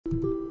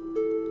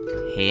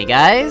Hey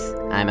guys,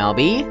 I'm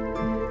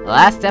LB.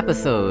 Last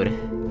episode,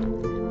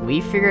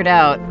 we figured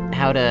out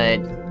how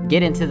to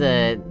get into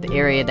the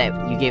area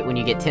that you get when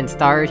you get 10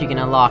 stars. You can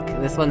unlock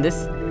this one.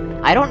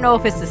 I don't know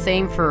if it's the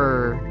same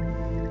for...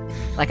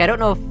 Like, I don't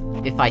know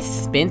if I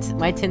spent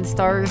my 10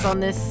 stars on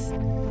this,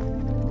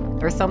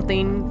 or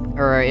something,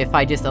 or if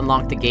I just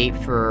unlocked the gate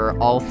for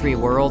all 3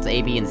 worlds,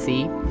 A, B, and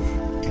C.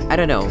 I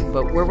don't know,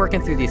 but we're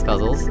working through these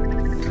puzzles.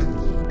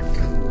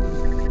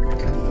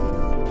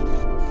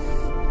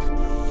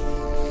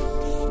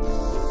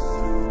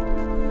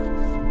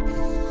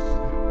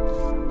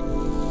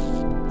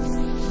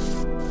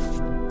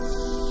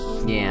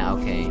 Yeah,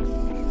 okay.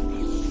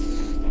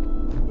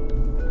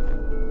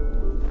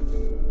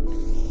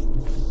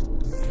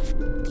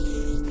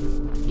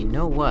 You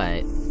know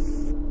what?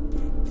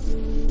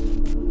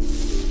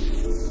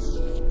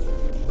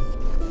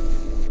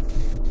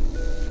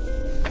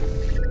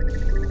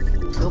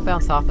 We'll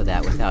bounce off of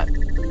that without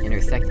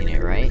intersecting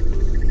it, right?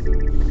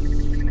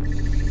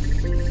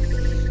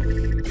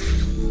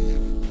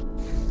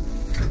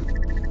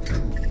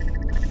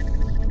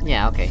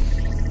 Yeah, okay.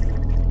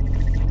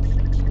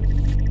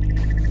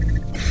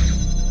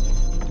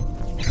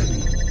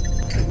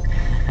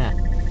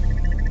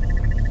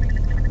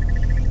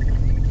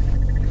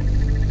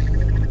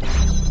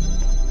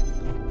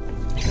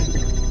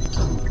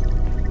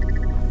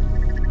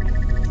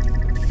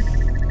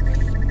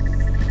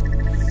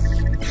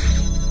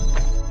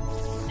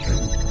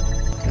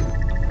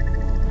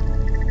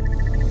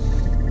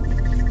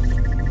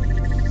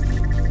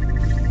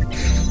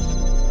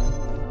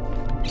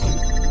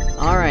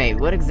 Alright,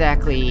 what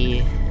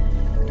exactly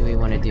do we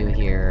want to do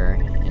here,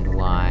 and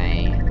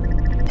why?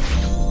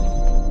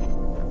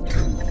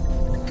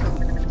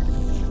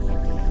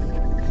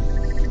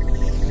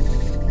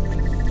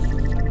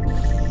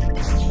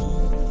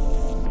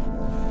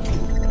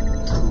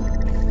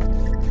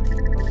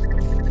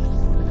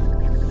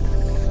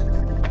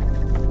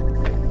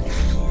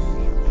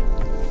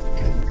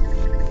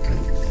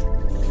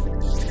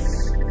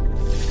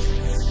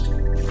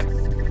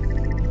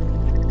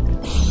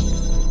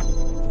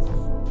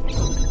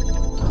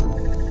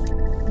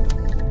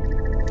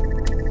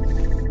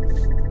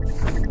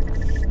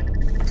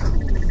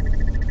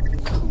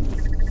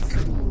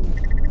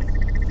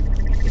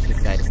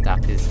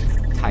 Stop his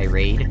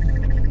tirade.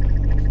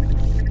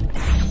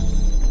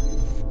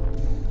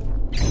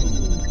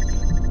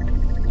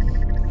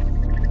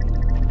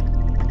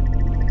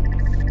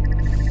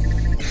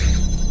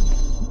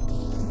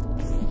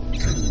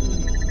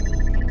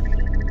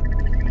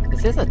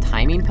 Is this a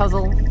timing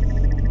puzzle?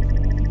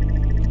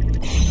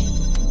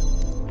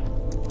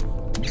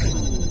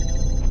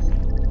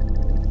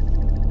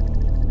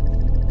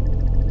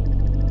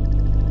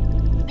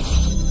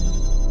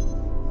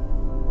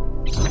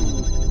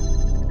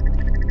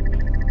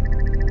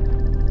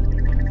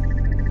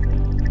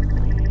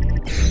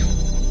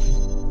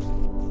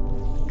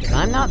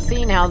 I'm not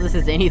seeing how this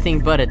is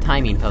anything but a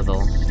timing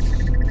puzzle.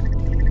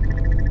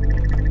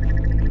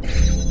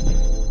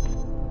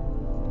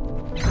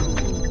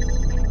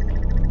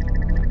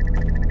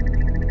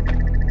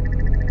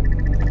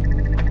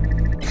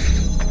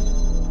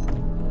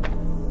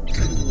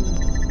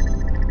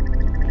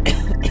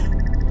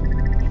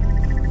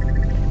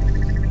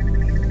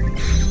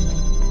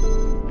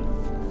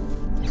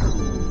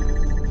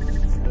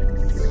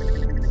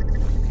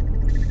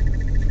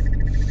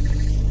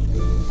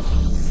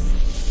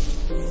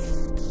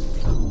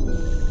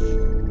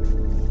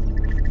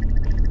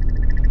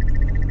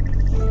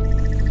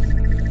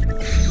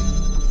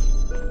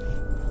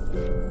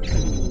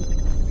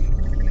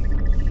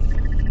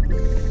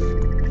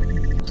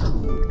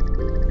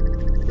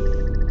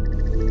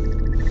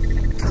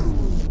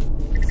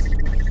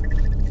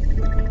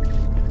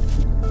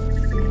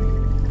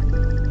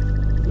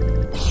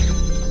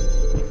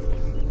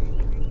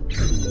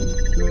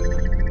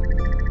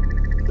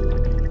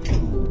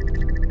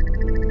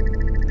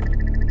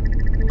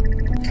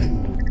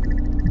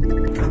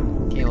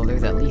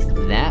 At least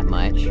that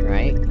much,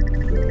 right?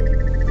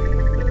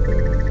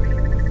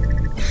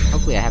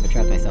 Hopefully I haven't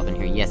trapped myself in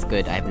here. Yes,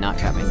 good, I have not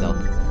trapped myself.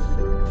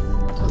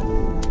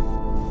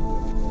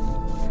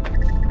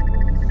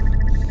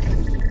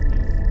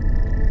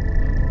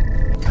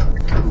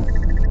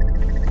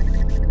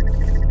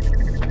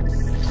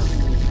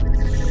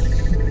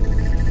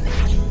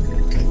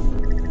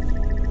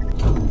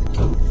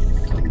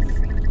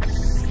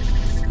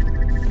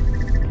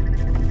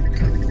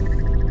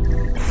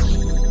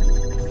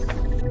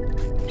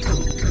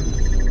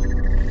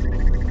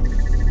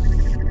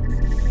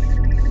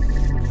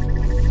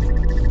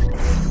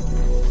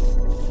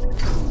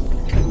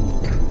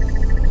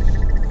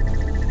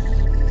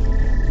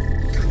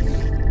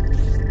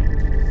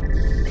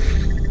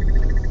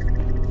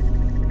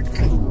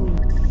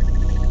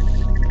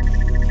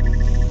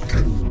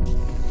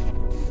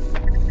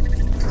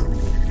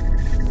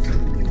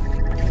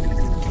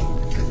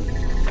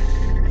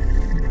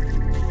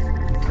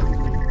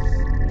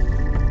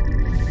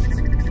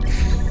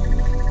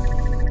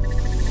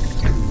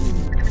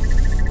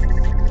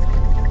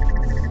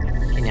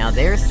 now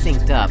they're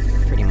synced up,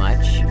 pretty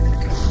much.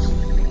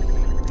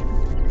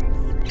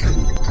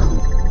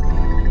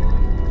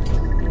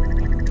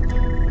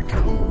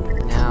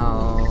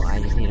 Now, I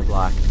just need to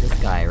block this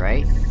guy,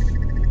 right?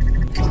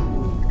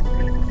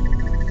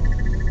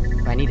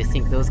 I need to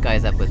sync those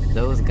guys up with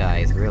those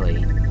guys,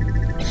 really.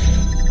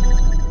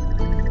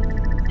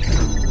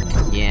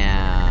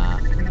 Yeah...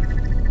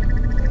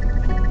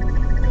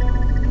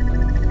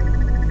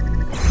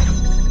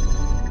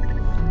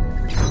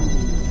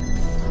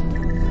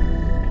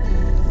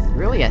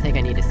 Really, I think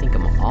I need to sync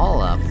them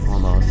all up,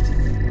 almost.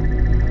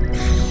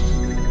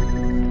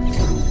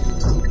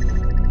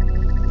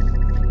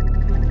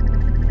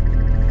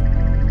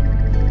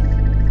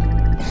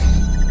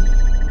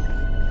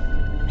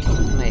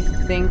 And I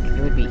think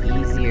it would be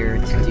easier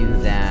to do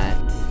that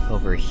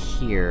over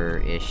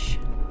here-ish.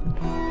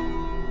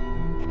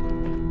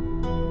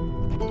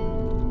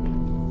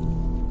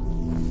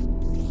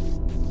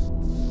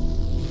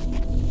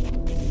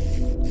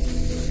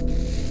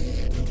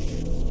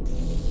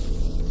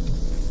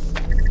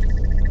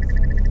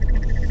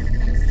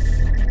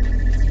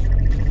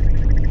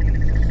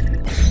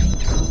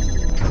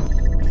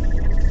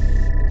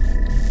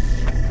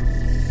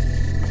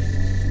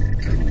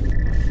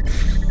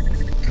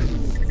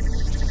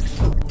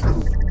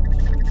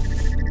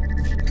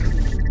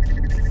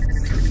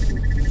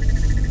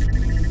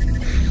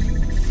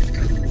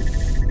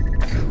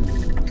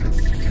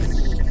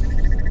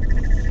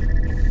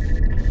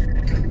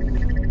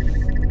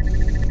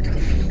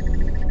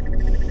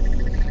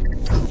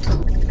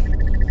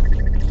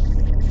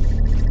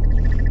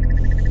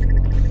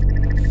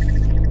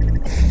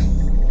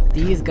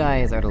 These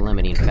guys are the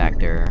limiting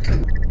factor.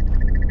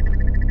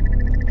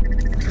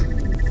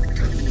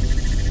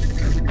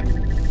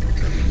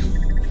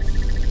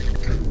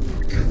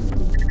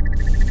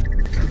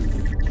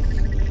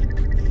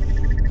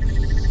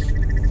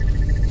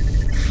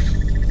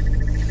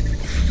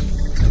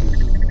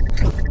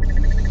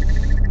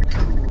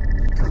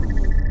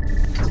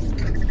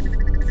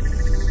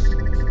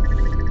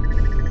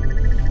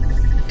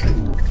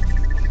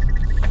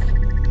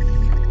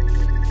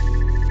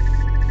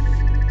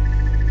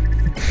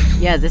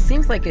 Yeah, this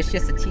seems like it's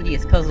just a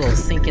tedious puzzle of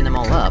syncing them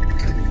all up. I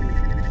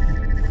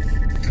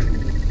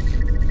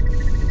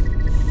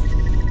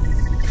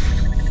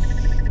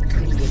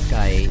think this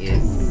guy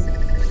is...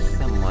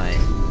 somewhat...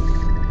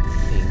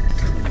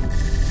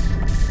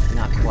 synced.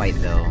 Not quite,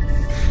 though.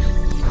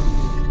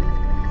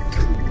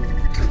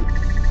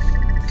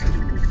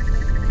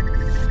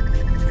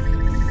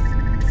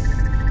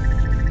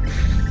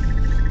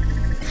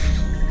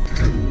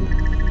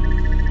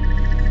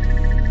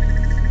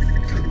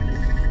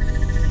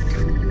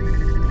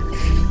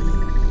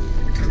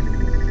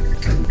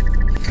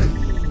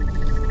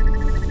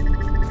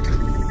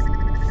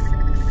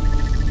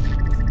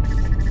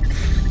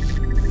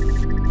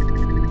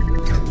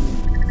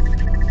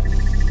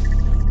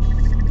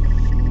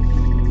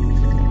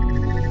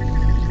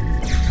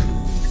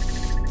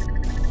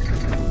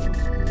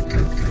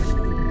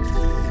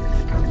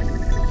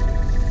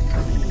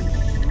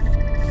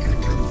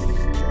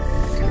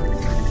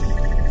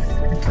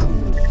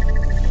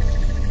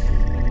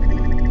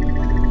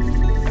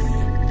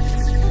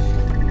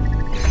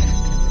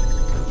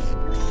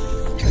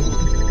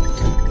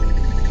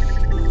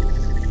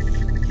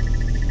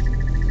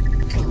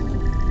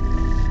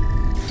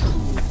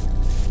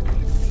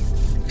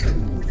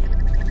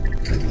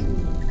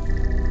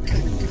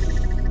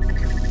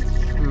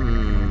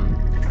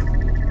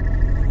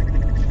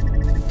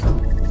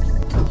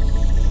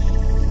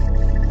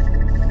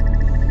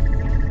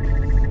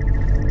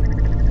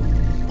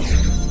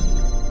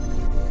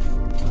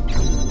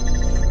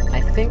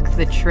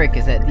 The trick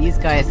is that these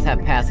guys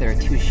have paths that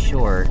are too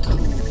short,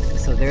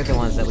 so they're the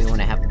ones that we want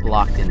to have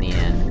blocked in the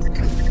end.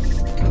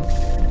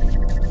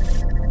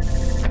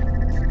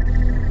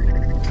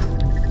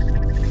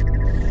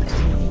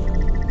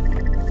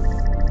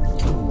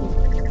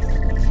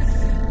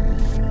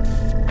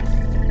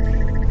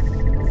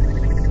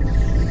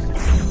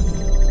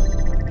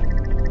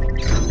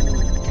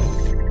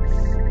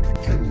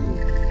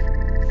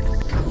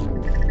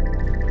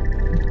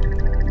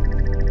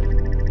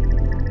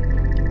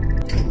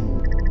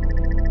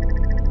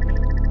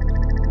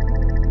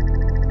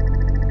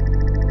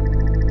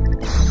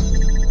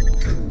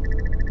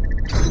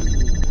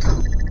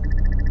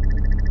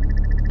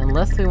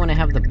 Unless we want to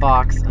have the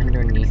box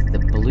underneath the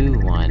blue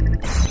one.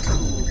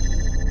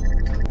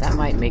 That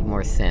might make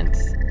more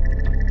sense.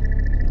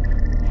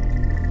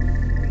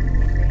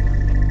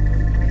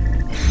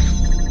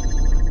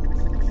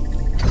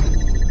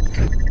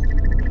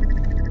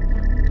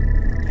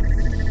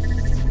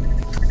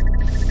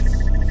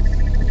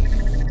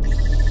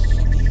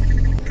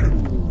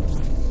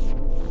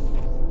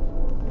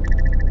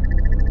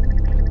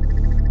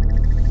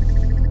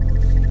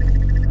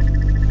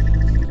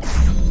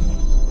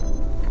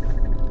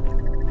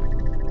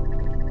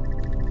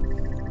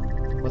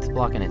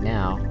 Blocking it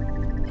now.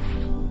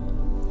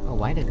 Oh,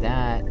 why did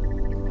that...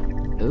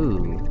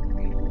 Ooh.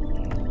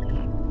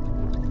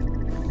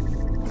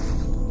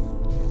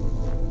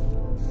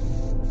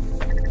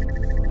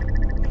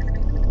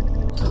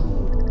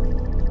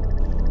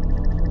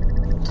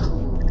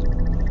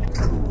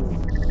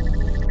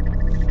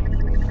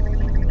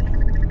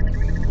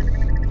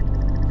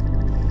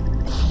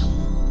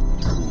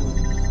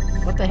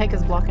 What the heck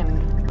is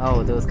blocking?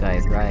 Oh, those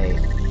guys, right.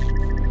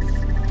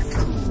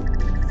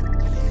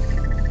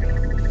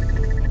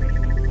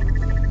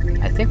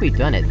 I think we've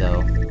done it,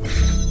 though.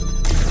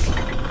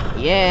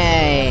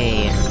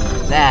 Yay!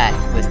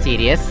 That was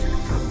tedious.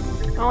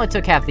 Only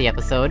took half the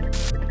episode.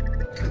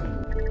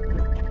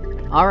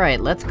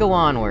 Alright, let's go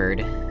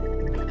onward.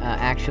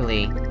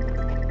 Actually...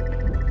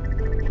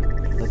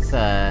 let's,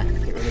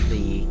 get rid of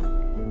the...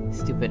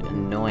 stupid,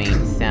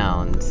 annoying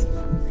sounds.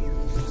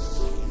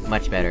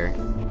 Much better.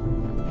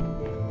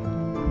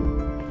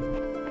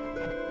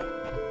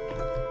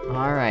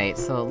 Alright,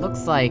 so it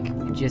looks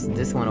like just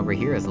this one over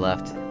here is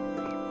left.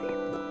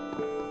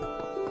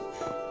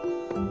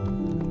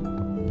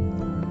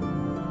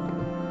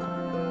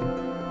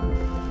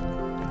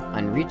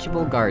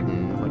 Unreachable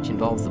Garden, which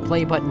involves the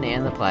play button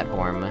and the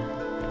platform.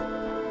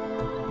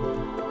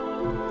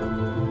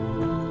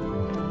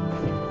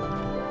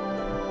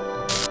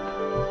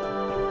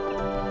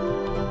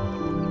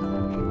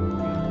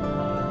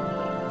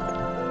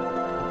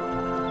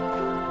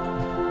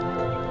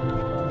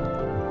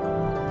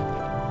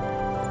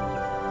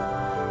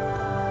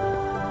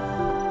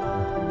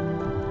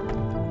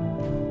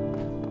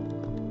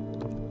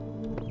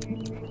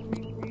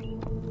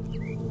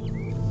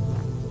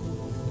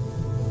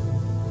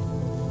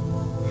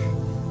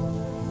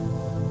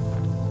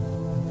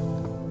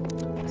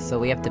 So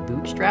we have to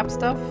bootstrap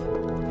stuff?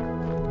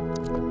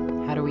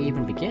 How do we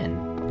even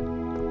begin?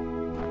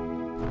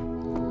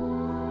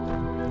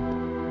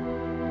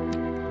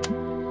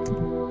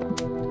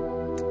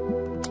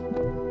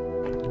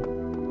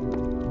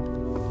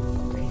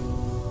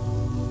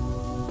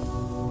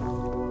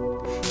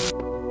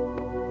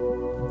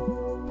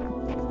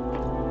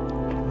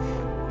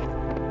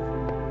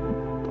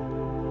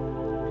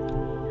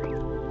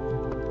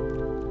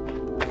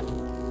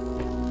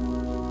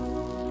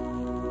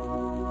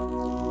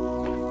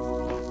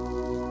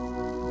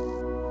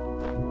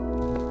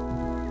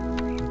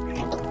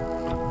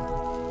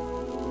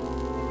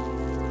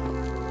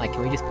 Like,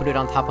 can we just put it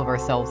on top of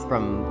ourselves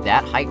from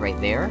that height right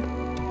there?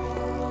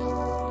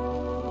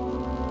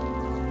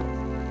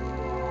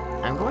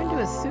 I'm going to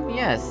assume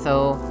yes,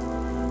 so...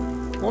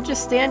 we'll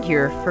just stand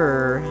here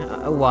for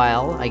a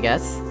while, I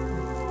guess.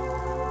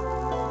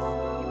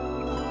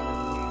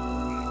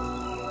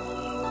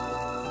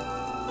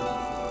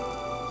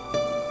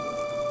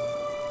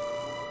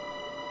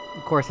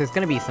 Of course, there's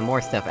gonna be some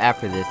more stuff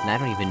after this, and I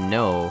don't even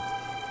know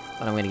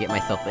what I'm gonna get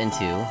myself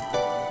into.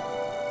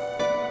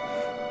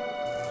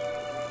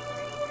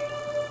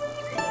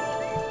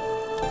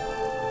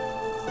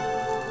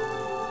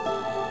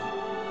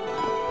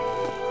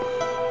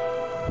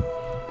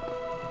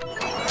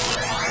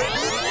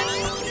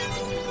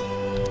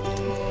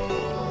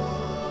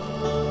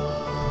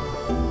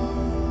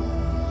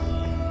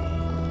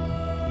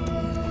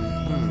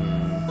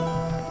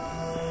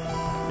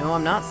 No,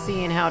 I'm not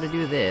seeing how to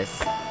do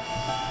this.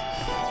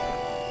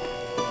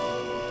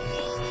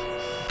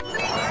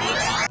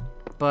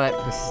 But,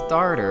 for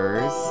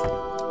starters...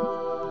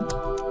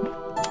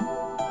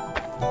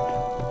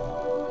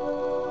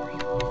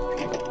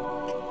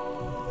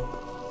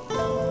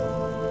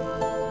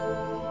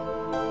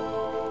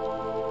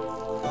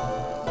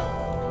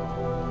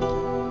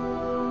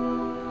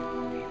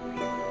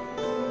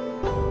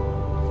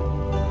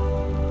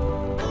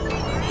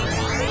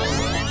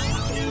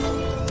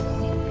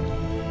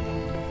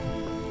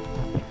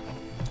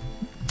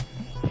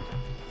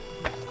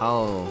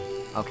 oh,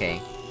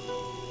 okay.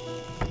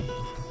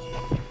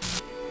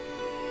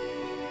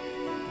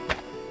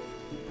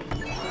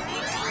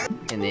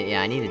 And then,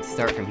 yeah, I needed to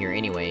start from here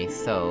anyway,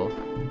 so...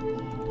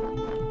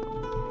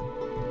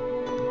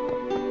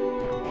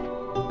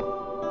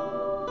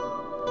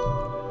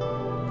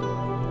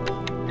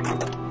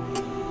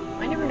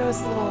 I never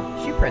noticed the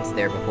little shoe prints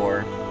there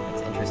before.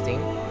 That's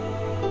interesting.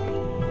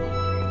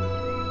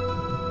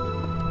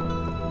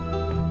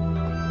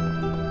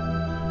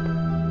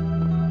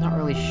 Not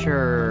really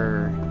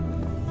sure...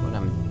 what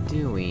I'm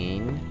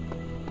doing...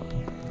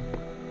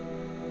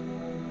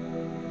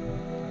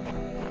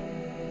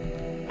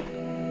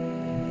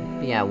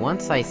 But yeah,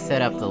 once I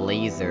set up the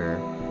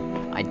laser,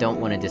 I don't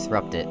want to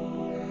disrupt it.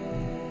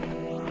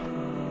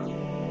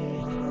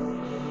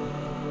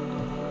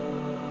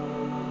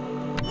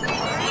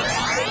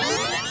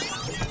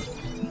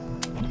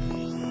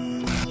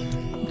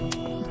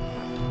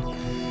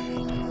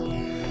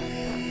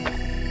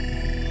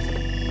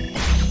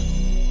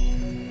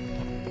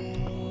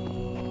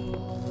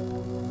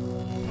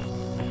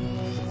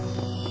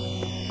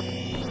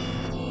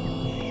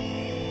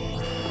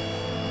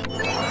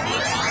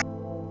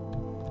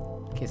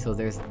 Okay, so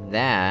there's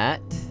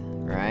that,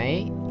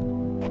 right?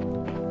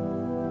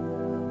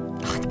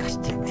 Oh, gosh,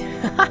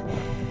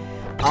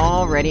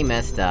 already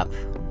messed up.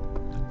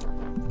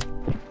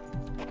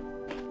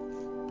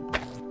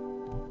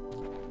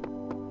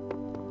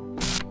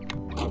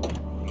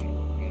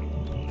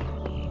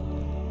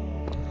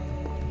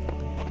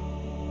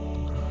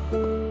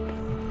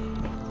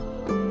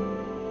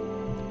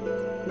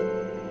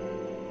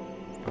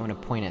 I want to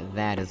point at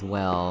that as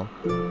well.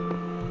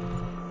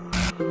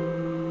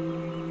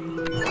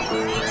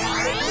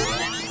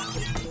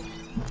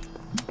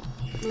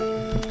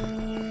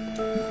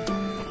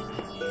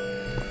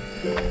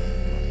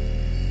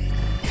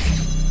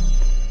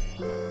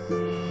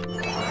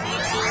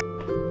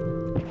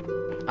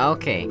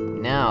 Okay,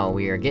 now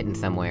we are getting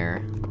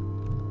somewhere.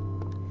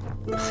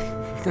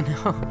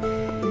 No.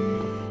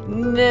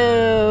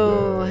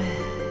 No!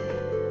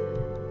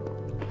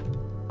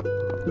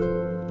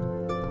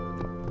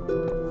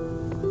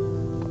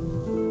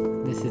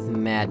 This is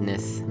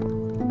madness.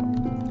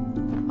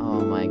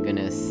 Oh my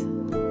goodness.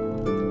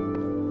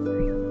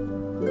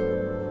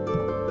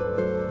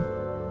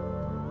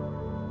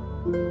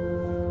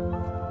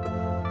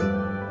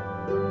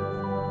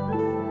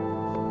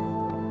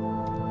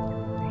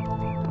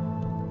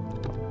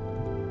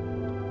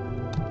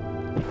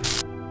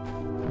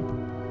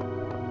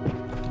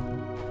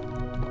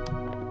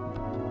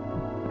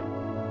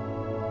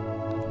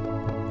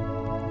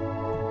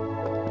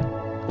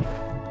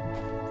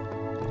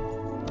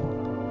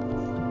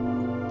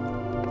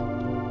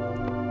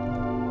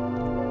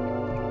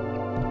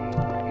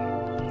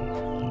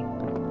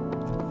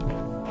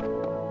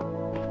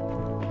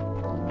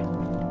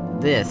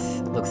 This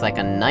looks like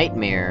a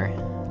nightmare.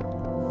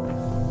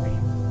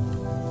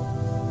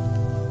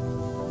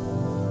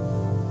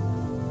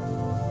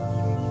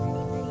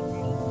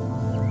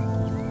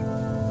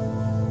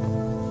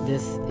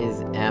 This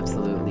is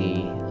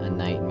absolutely a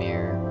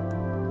nightmare.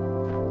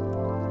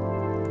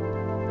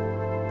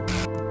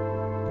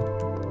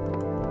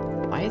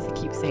 Why does it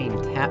keep saying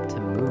tap to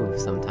move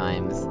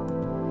sometimes?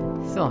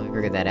 Still haven't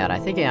figured that out. I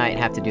think it might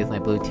have to do with my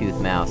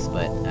Bluetooth mouse,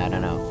 but I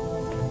don't know.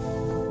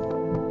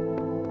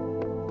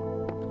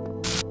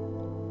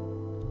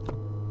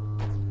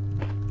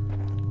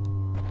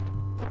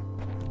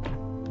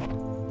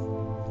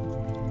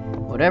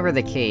 Whatever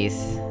the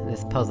case,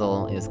 this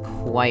puzzle is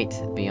quite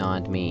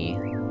beyond me.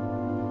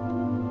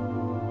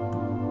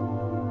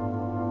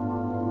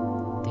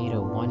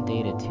 Data 1,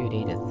 data 2,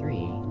 data 3...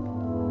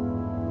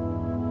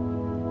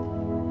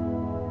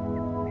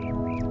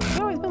 Has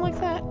it always been like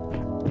that?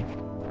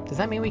 Does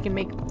that mean we can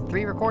make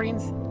 3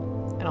 recordings?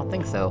 I don't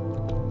think so.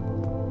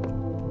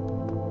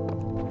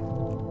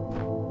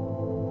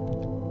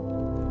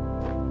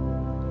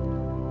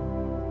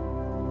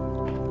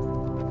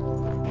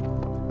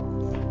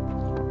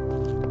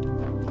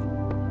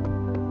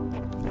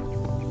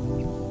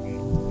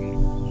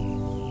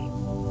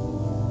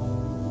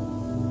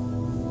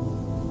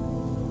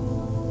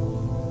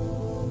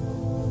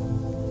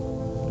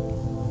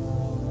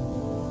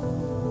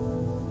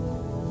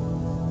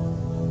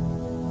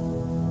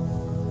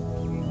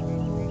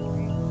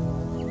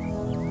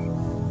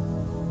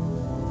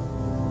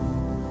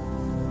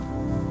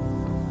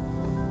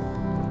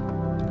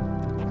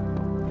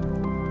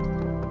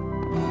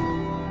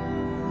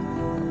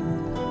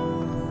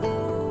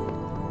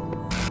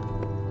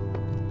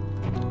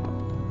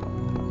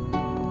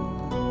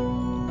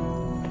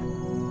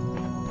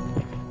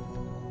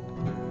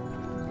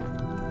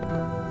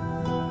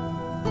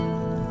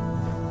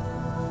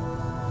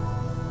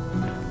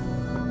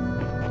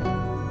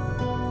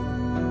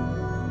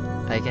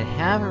 I can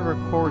have a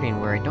recording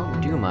where I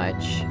don't do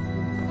much,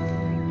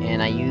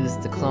 and I use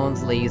the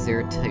clone's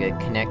laser to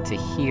connect to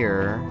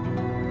here.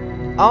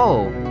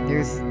 Oh!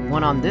 There's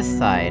one on this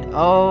side.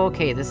 Oh,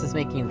 okay, this is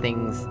making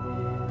things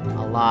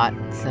a lot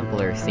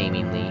simpler,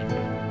 seemingly.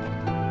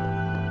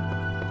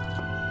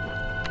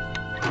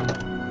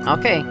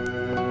 Okay!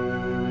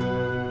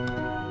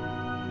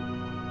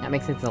 That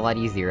makes things a lot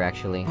easier,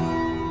 actually.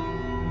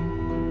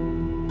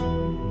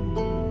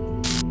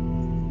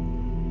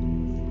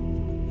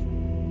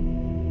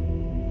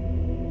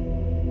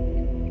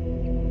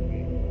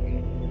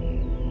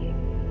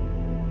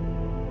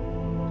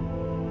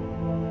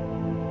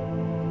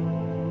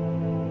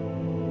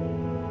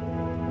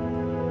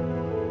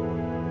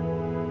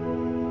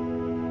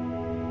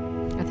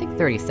 I think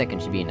 30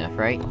 seconds should be enough,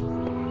 right?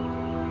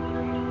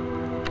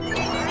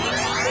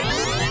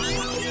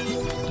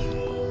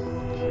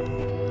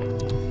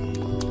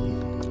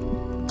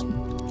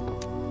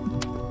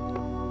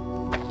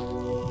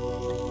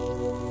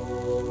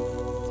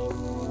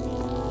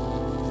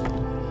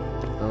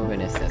 Oh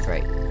goodness, that's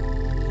right.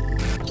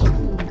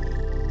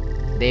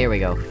 There we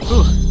go.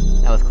 Whew!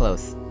 That was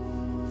close.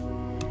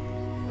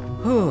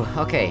 Whew,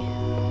 okay.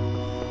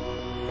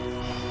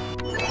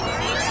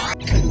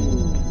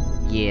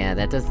 Yeah,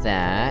 that does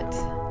that.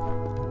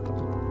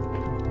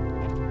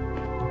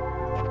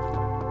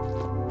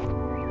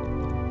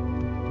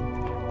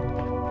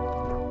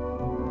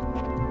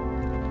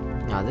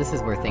 Now this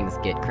is where things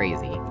get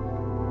crazy.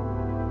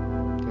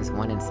 There's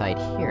one inside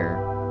here.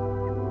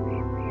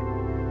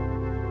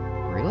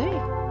 Really?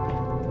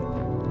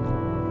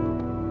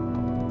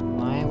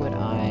 Why would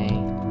I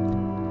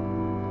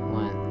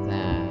want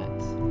that?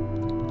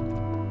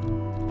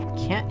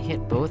 Can't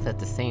hit both at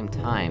the same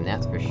time,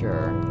 that's for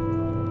sure.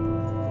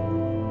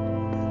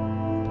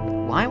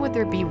 Why would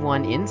there be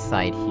one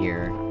inside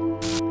here?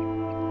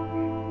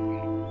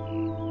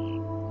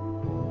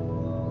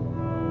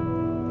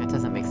 That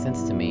doesn't make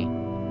sense to me.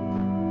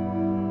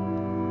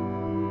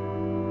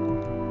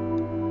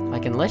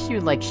 Like, unless you,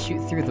 like,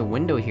 shoot through the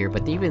window here,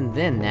 but even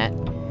then, that...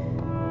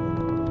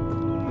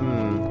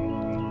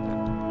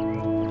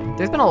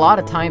 There's been a lot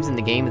of times in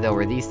the game, though,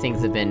 where these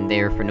things have been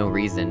there for no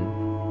reason.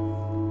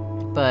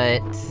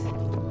 but...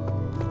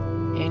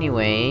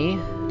 Anyway...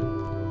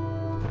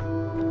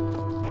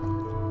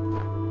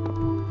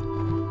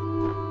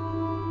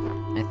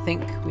 I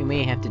think we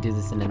may have to do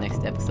this in the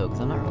next episode,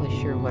 because I'm not really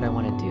sure what I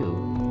want to do.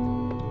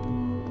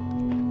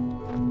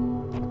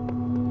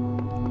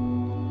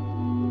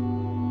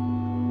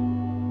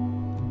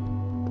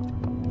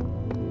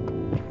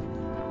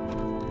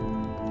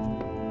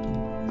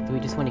 Do we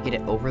just want to get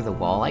it over the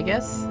wall, I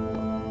guess?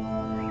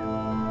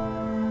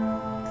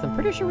 Because I'm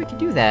pretty sure we could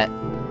do that.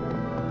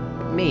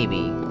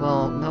 Maybe.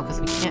 Well, no, because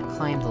we can't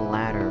climb the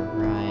ladder.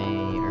 Right.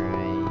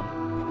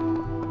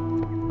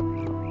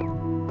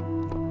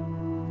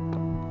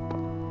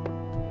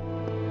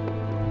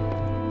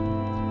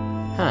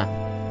 Huh.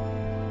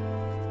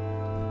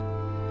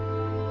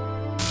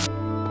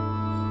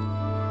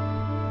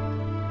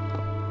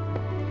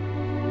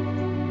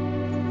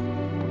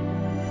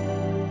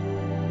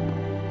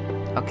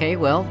 Okay,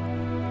 well,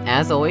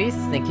 as always,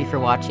 thank you for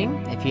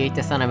watching. If you hate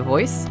the sound of my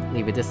voice,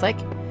 leave a dislike.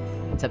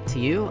 It's up to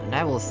you, and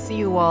I will see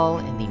you all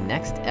in the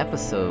next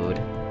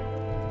episode.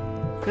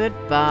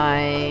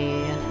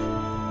 Goodbye!